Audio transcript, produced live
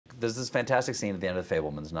there's this fantastic scene at the end of the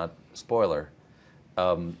Fabelmans, not spoiler,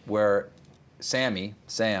 where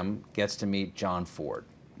Sam gets to meet John Ford,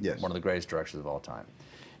 yes, one of the greatest directors of all time.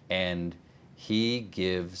 And he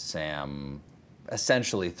gives Sam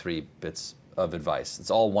essentially 3 bits of advice.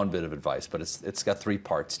 It's all 1 bit of advice, but it's got 3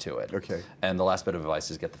 parts to it. Okay. And the last bit of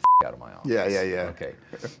advice is get the out of my office. Yeah. Okay.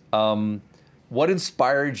 What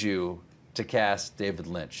inspired you to cast David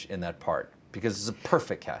Lynch in that part? Because it's a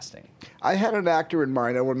perfect casting. I had an actor in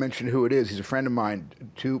mind, I won't mention who it is, he's a friend of mine,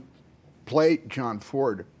 to play John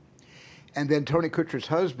Ford. And then Tony Kutcher's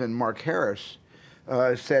husband, Mark Harris,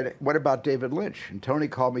 said, what about David Lynch? And Tony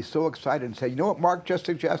called me so excited and said, you know what Mark just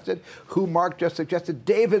suggested? Who Mark just suggested?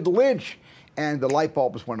 David Lynch! And the light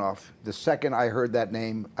bulbs went off. The second I heard that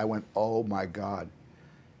name, I went, oh my God.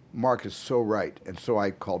 Mark is so right. And so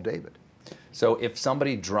I called David. So if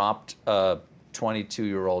somebody dropped a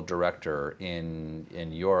 22-year-old director in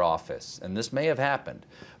your office, and this may have happened,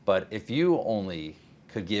 but if you only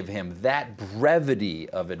could give him that brevity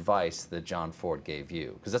of advice that John Ford gave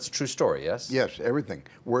you, because that's a true story, yes? Yes, everything,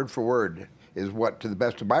 word for word, is what, to the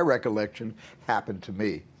best of my recollection, happened to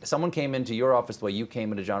me. Someone came into your office the way you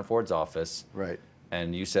came into John Ford's office, right?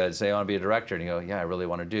 And you said, say I want to be a director, and you go, yeah, I really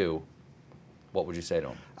want to do. What would you say to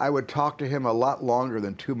him? I would talk to him a lot longer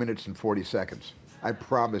than 2 minutes and 40 seconds. I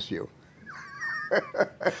promise you.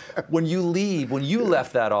 When you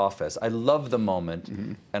left that office, I love the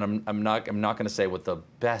moment, and I'm not going to say what the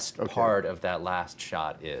best part of that last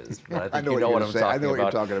shot is, but I think you know what I'm talking about. I know what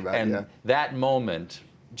you're talking about. And that moment,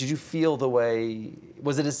 did you feel the way?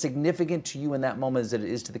 Was it as significant to you in that moment as it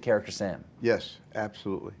is to the character Sam? Yes,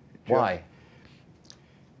 absolutely. Why?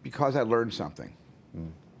 Because I learned something.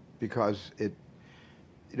 Because it,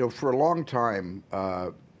 you know, for a long time,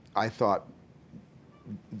 I thought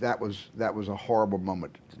that was a horrible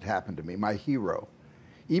moment that happened to me. My hero,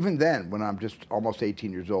 even then, when I'm just almost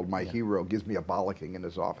 18 years old, my hero gives me a bollocking in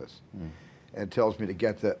his office and tells me to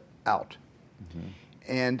get the out.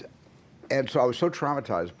 And so I was so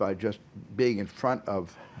traumatized by just being in front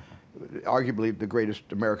of arguably the greatest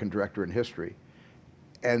American director in history,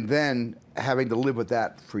 and then having to live with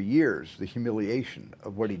that for years, the humiliation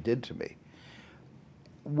of what he did to me,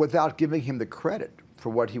 without giving him the credit for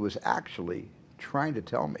what he was actually trying to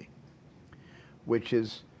tell me, which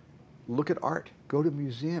is, look at art, go to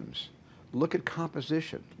museums, look at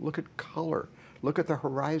composition, look at color, look at the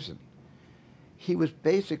horizon. He was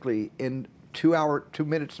basically, in 2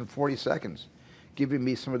 minutes and 40 seconds, giving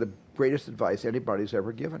me some of the greatest advice anybody's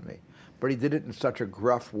ever given me. But he did it in such a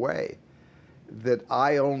gruff way that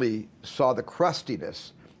I only saw the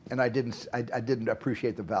crustiness, and I didn't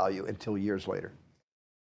appreciate the value until years later.